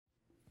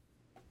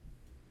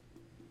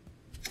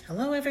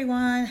Hello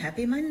everyone,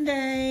 happy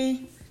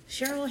Monday.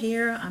 Cheryl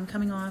here. I'm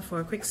coming on for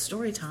a quick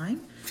story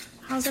time.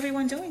 How's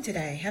everyone doing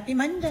today? Happy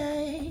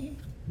Monday.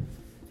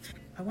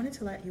 I wanted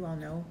to let you all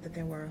know that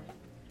there were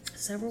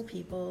several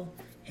people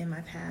in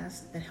my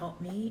past that helped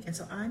me, and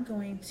so I'm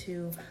going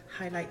to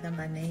highlight them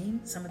by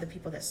name, some of the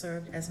people that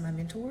served as my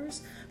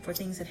mentors for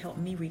things that helped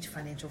me reach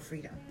financial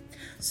freedom.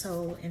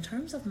 So in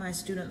terms of my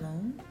student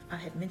loan, I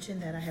had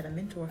mentioned that I had a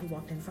mentor who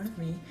walked in front of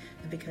me,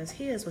 and because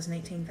his was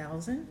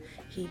 $18,000,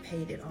 he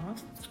paid it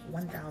off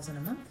 $1,000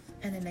 a month,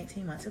 and in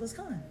 18 months it was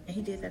gone, and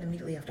he did that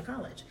immediately after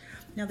college.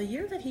 Now the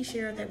year that he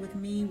shared that with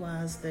me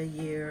was the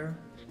year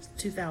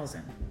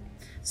 2000.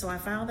 So I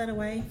filed that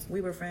away, we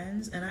were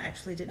friends, and I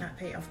actually did not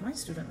pay off my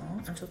student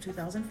loan until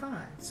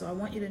 2005. So I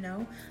want you to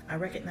know, I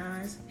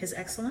recognize his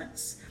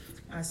excellence,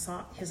 I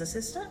sought his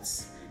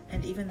assistance,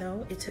 and even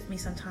though it took me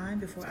some time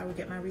before I would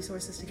get my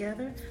resources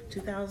together,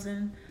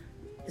 2000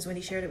 is when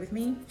he shared it with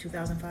me,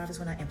 2005 is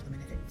when I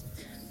implemented it.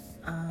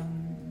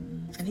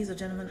 And he's a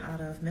gentleman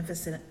out of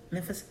Memphis,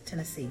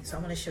 Tennessee. So I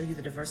want to show you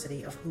the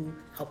diversity of who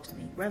helped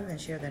me, rather than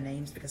share their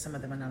names because some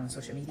of them are not on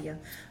social media.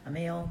 A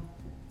male,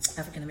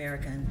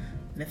 African-American,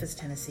 Memphis,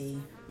 Tennessee,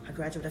 a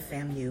graduate of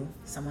FAMU,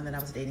 someone that I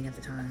was dating at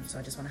the time, so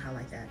I just want to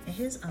highlight that. And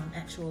his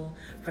actual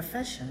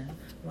profession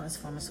was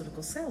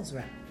pharmaceutical sales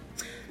rep.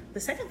 The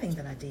second thing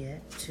that I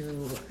did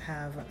to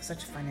have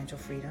such financial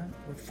freedom,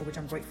 for which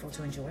I'm grateful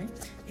to enjoy,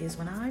 is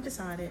when I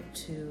decided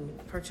to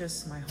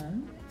purchase my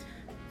home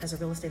as a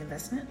real estate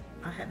investment.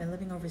 I had been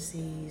living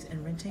overseas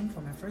and renting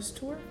for my first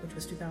tour, which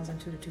was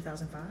 2002 to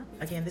 2005.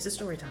 Again, this is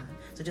story time,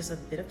 so just a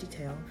bit of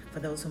detail for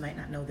those who might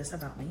not know this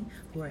about me,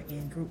 who are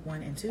in group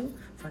 1 and 2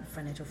 for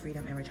financial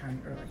freedom and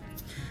retiring early.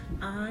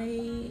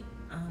 I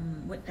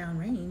went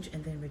downrange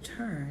and then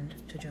returned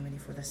to Germany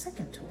for the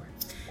second tour.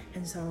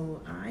 And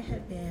so I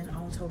had been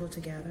all total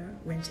together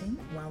renting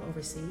while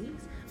overseas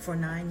for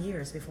 9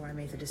 years before I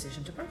made the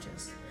decision to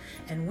purchase.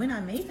 And when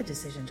I made the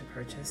decision to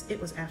purchase, it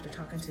was after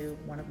talking to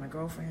one of my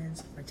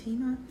girlfriends,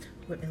 Martina,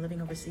 who had been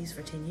living overseas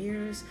for 10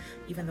 years.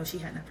 Even though she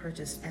had not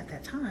purchased at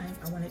that time,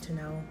 I wanted to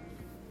know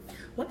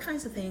what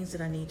kinds of things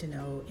did I need to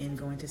know in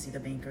going to see the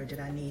banker? Did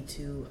I need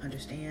to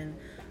understand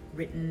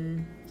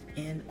written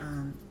and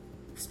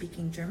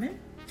speaking German?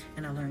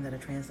 And I learned that a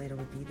translator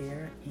would be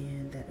there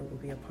and that it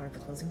would be a part of the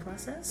closing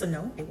process. So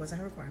no, it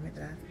wasn't a requirement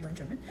that I learn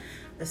German.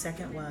 The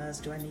second was,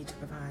 do I need to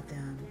provide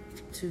them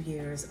 2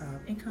 years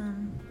of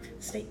income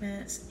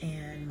statements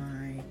and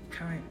my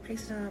current pay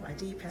stub,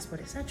 ID,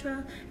 passport,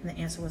 etc.? And the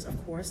answer was,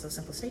 of course, those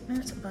simple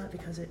statements, but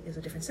because it is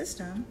a different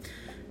system,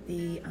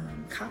 the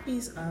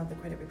copies of the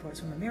credit reports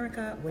from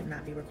America would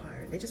not be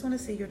required. They just want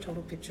to see your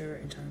total picture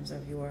in terms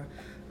of your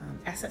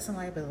assets and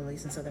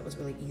liabilities, and so that was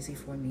really easy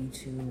for me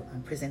to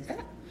present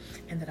that,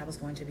 and that I was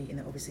going to be in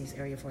the overseas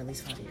area for at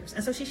least 5 years.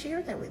 And so she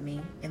shared that with me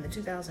in the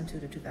 2002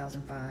 to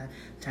 2005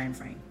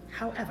 timeframe.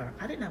 However,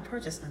 I did not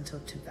purchase until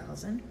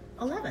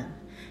 2011.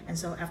 And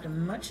so after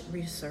much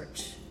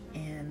research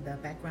and the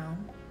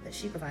background that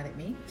she provided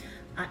me,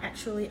 I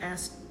actually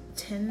asked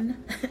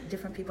 10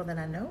 different people that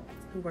I know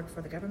who worked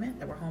for the government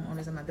that were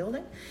homeowners in my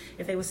building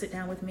if they would sit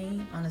down with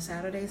me on a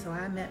Saturday. So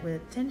I met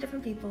with 10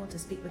 different people to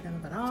speak with them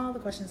about all the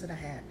questions that I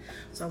had.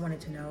 So I wanted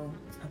to know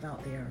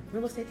about their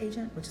real estate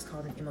agent, which is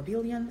called an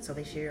Immobilien. So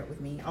they shared with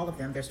me, all of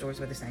them, their stories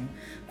were the same.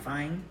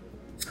 Find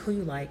who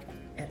you like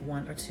at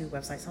 1 or 2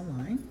 websites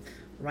online,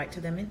 write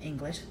to them in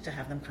English to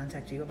have them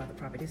contact you about the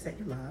properties that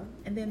you love,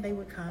 and then they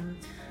would come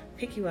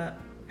pick you up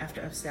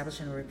after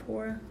establishing a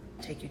rapport,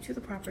 take you to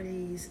the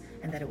properties,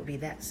 and that it would be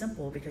that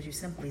simple because you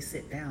simply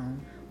sit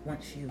down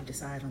once you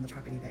decide on the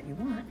property that you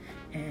want,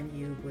 and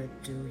you would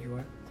do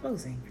your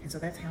closing. And so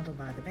that's handled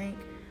by the bank,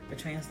 the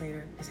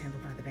translator is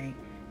handled by the bank,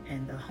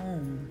 and the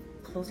home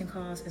closing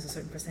cost is a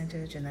certain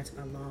percentage, and that's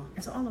by law.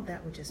 And so all of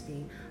that would just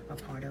be a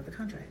part of the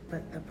contract.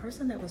 But the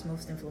person that was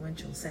most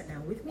influential sat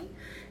down with me,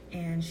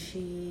 and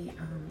she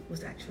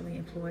was actually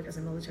employed as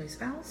a military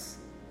spouse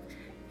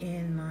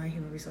in my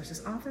human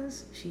resources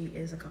office. She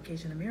is a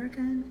Caucasian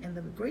American, and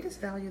the greatest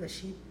value that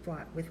she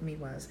brought with me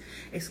was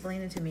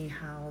explaining to me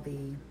how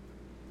the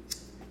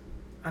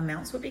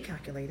amounts would be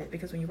calculated,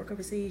 because when you work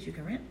overseas, you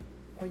can rent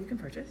or you can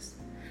purchase.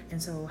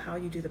 And so how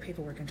you do the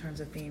paperwork in terms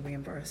of being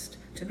reimbursed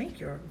to make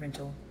your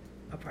rental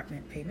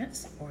apartment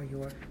payments or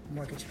your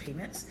mortgage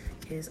payments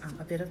is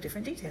a bit of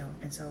different detail.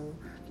 And so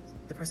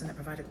the person that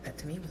provided that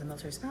to me was a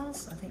military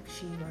spouse. I think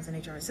she was an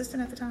HR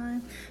assistant at the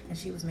time, and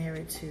she was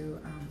married to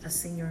a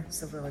senior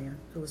civilian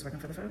who was working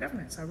for the federal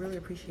government. So I really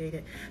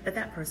appreciated that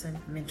that person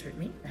mentored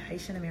me, a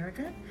Haitian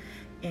American,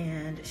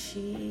 and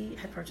she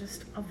had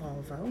purchased a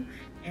Volvo.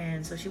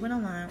 And so she went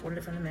online, ordered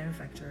it from the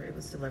manufacturer, it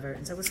was delivered,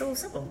 and so it was so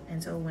simple.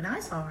 And so when I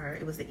saw her,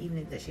 it was the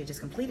evening that she had just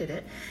completed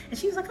it, and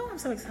she was like, oh, I'm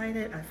so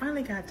excited, I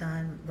finally got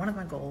done one of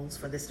my goals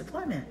for this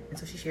deployment. And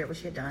so she shared what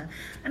she had done,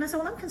 and I said,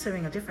 well, I'm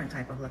considering a different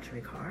type of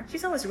luxury car. She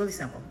said, oh, it's really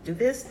simple, do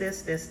this,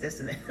 this, this, this,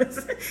 and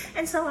this.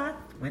 And so I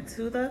went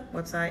to the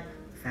website,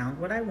 found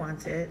what I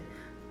wanted,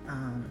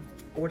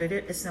 ordered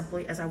it as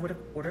simply as I would have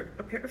ordered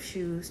a pair of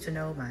shoes, to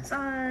know my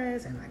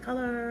size and my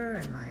color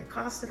and my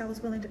cost that I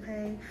was willing to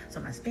pay, so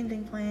my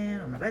spending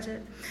plan or my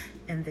budget,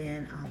 and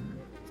then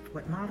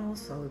what model.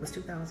 So it was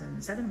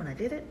 2007 when I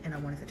did it, and I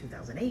wanted the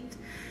 2008.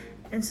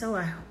 And so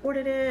I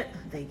ordered it.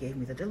 They gave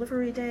me the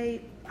delivery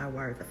date. I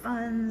wired the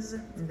funds,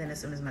 and then as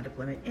soon as my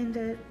deployment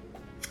ended,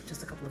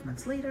 just a couple of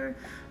months later,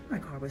 my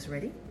car was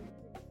ready.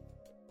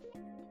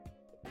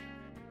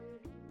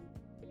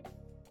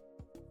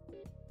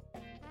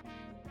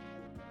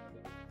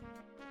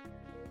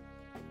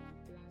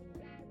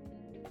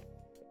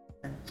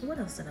 What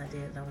else did I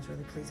do that I was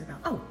really pleased about?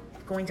 Oh,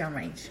 going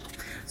downrange.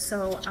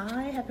 So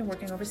I have been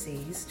working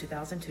overseas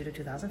 2002 to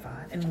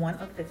 2005, and one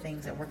of the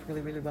things that worked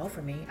really, really well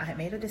for me, I had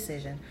made a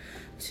decision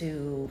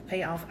to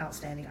pay off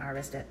outstanding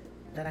IRS debt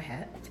that I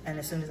had, and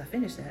as soon as I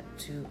finished that,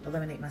 to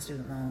eliminate my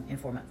student loan in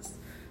 4 months.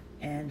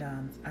 And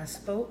I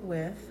spoke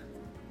with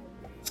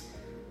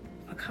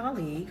a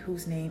colleague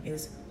whose name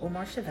is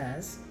Omar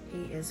Chavez.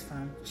 He is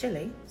from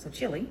Chile, so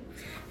Chile,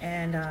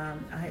 and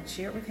I had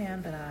shared with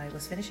him that I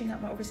was finishing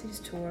up my overseas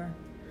tour,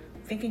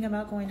 thinking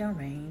about going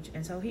downrange,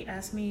 and so he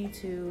asked me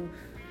to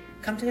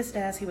come to his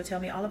desk. He would tell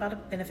me all about the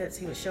benefits.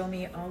 He would show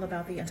me all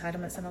about the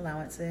entitlements and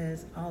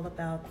allowances, all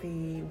about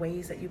the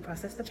ways that you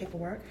process the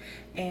paperwork,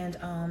 and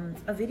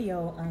a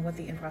video on what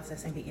the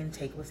in-processing, the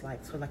intake was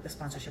like, so like the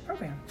sponsorship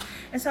program.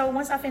 And so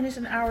once I finished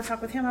an hour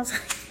talk with him, I was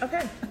like,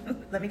 okay,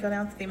 let me go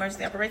down to the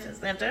Emergency Operations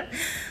Center,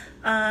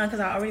 because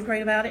I already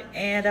prayed about it,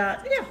 and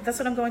yeah, that's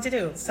what I'm going to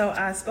do. So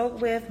I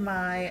spoke with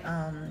my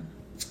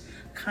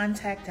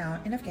contact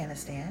down in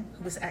Afghanistan,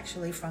 who was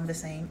actually from the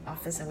same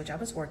office in which I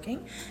was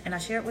working, and I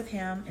shared with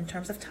him in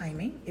terms of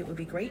timing, it would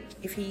be great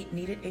if he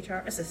needed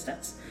HR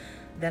assistance,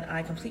 that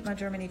I complete my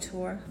Germany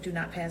tour, do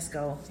not pass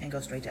go, and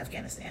go straight to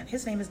Afghanistan.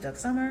 His name is Doug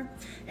Summer,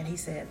 and he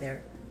said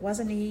there was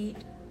a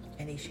need,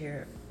 and he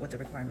shared what the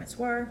requirements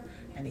were,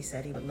 and he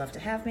said he would love to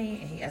have me,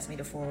 and he asked me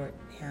to forward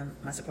him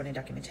my supporting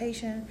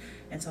documentation,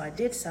 and so I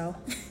did so.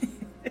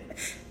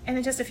 And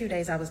in just a few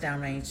days, I was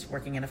downrange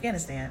working in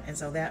Afghanistan, and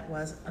so that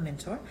was a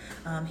mentor.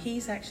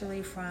 He's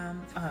actually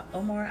from,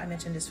 Omar, I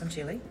mentioned, is from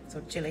Chile,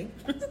 so Chile.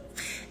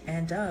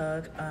 And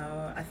Doug,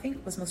 I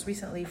think, was most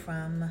recently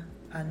from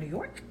New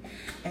York.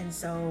 And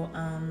so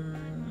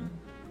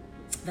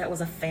that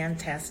was a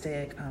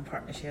fantastic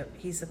partnership.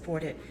 He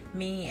supported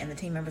me and the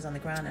team members on the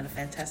ground in a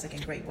fantastic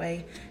and great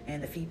way.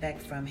 And the feedback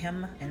from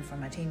him and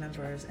from my team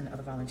members and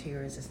other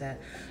volunteers is that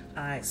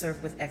I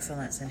served with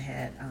excellence and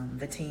had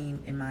the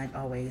team in mind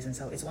always. And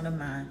so it's one of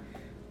my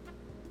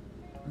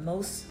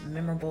most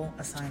memorable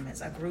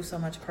assignments. I grew so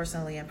much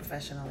personally and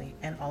professionally,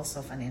 and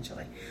also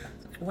financially.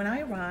 When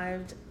I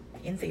arrived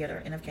in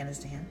theater in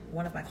Afghanistan,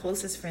 one of my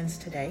closest friends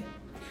today,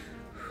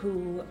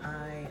 who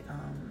I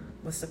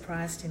was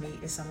surprised to meet,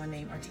 is someone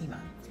named Artima.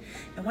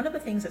 And one of the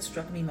things that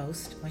struck me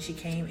most when she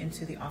came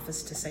into the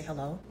office to say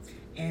hello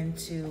and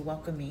to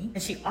welcome me,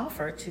 and she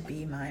offered to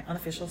be my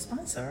unofficial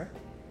sponsor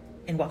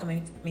in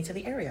welcoming me to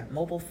the area.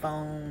 Mobile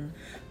phone,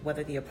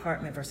 whether the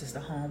apartment versus the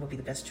home would be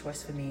the best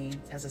choice for me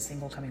as a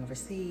single coming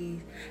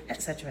overseas,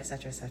 etc.,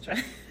 etc.,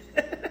 etc.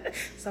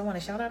 So I want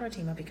to shout out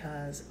Artima,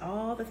 because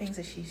all the things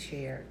that she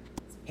shared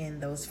in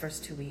those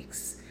first 2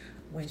 weeks,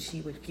 when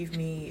she would give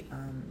me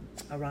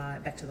a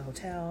ride back to the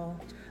hotel.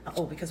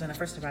 Because when I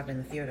first arrived in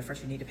the theater,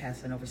 first you need to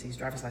pass an overseas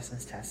driver's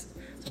license test.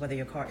 So whether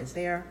your car is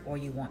there or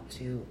you want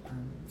to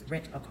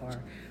rent a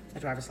car, a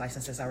driver's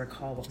license, as I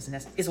recall,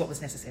 is what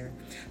was necessary.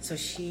 So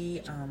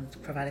she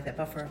provided that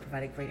buffer,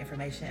 provided great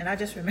information. And I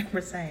just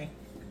remember saying,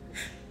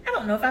 I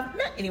don't know if I've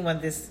met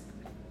anyone this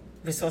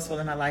resourceful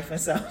in my life.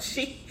 And so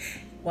she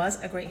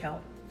was a great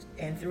help.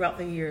 And throughout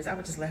the years, I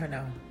would just let her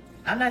know,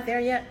 I'm not there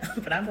yet,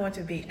 but I'm going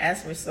to be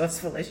as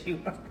resourceful as you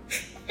are.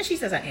 And she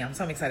says I am,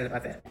 so I'm excited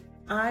about that.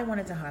 I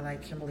wanted to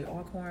highlight Kimberly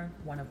Alcorn,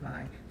 one of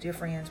my dear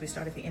friends. We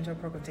started the intro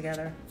program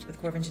together with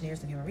Corps of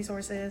Engineers and Human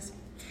Resources.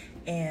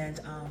 And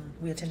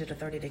we attended a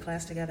 30-day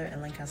class together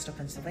in Lancaster,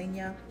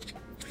 Pennsylvania.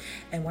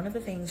 And one of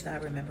the things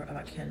that I remember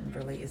about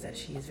Kimberly is that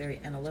she is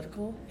very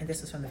analytical, and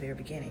this was from the very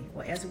beginning.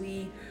 Well, as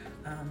we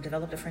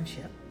developed a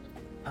friendship,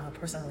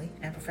 personally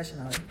and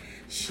professionally,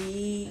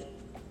 she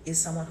is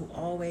someone who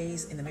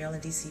always, in the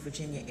Maryland, D.C.,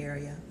 Virginia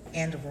area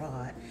and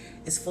abroad,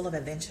 is full of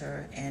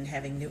adventure and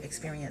having new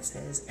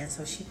experiences. And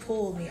so she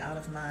pulled me out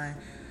of my,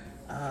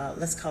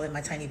 let's call it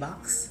my tiny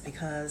box,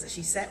 because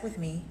she sat with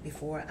me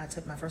before I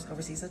took my first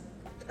overseas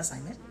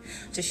assignment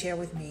to share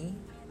with me,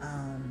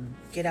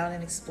 get out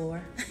and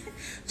explore,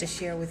 to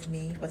share with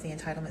me what the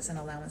entitlements and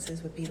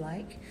allowances would be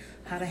like,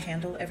 how to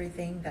handle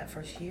everything that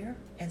first year.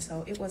 And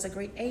so it was a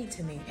great aid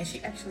to me. And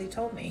she actually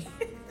told me,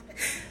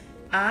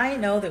 I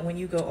know that when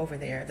you go over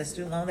there, the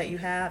student loan that you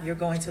have, you're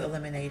going to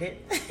eliminate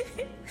it.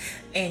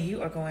 And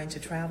you are going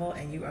to travel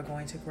and you are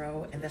going to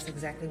grow. And that's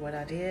exactly what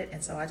I did.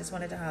 And so I just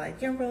wanted to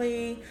highlight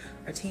Kimberly,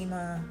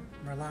 Artima,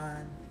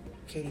 Merlan,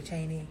 Katie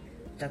Cheney,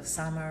 Doug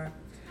Summer,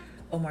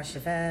 Omar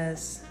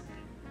Chavez,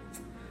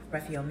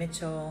 Raphael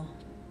Mitchell.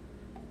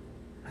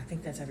 I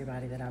think that's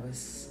everybody that I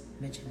was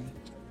mentioning.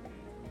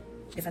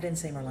 If I didn't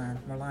say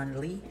Merlan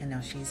Lee, and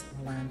now she's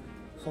Merlan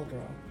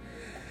Holbrook.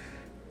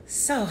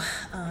 So,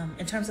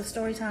 in terms of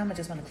story time, I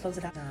just want to close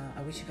it out.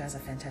 I wish you guys a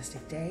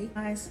fantastic day.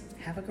 Guys,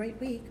 have a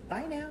great week.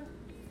 Bye now.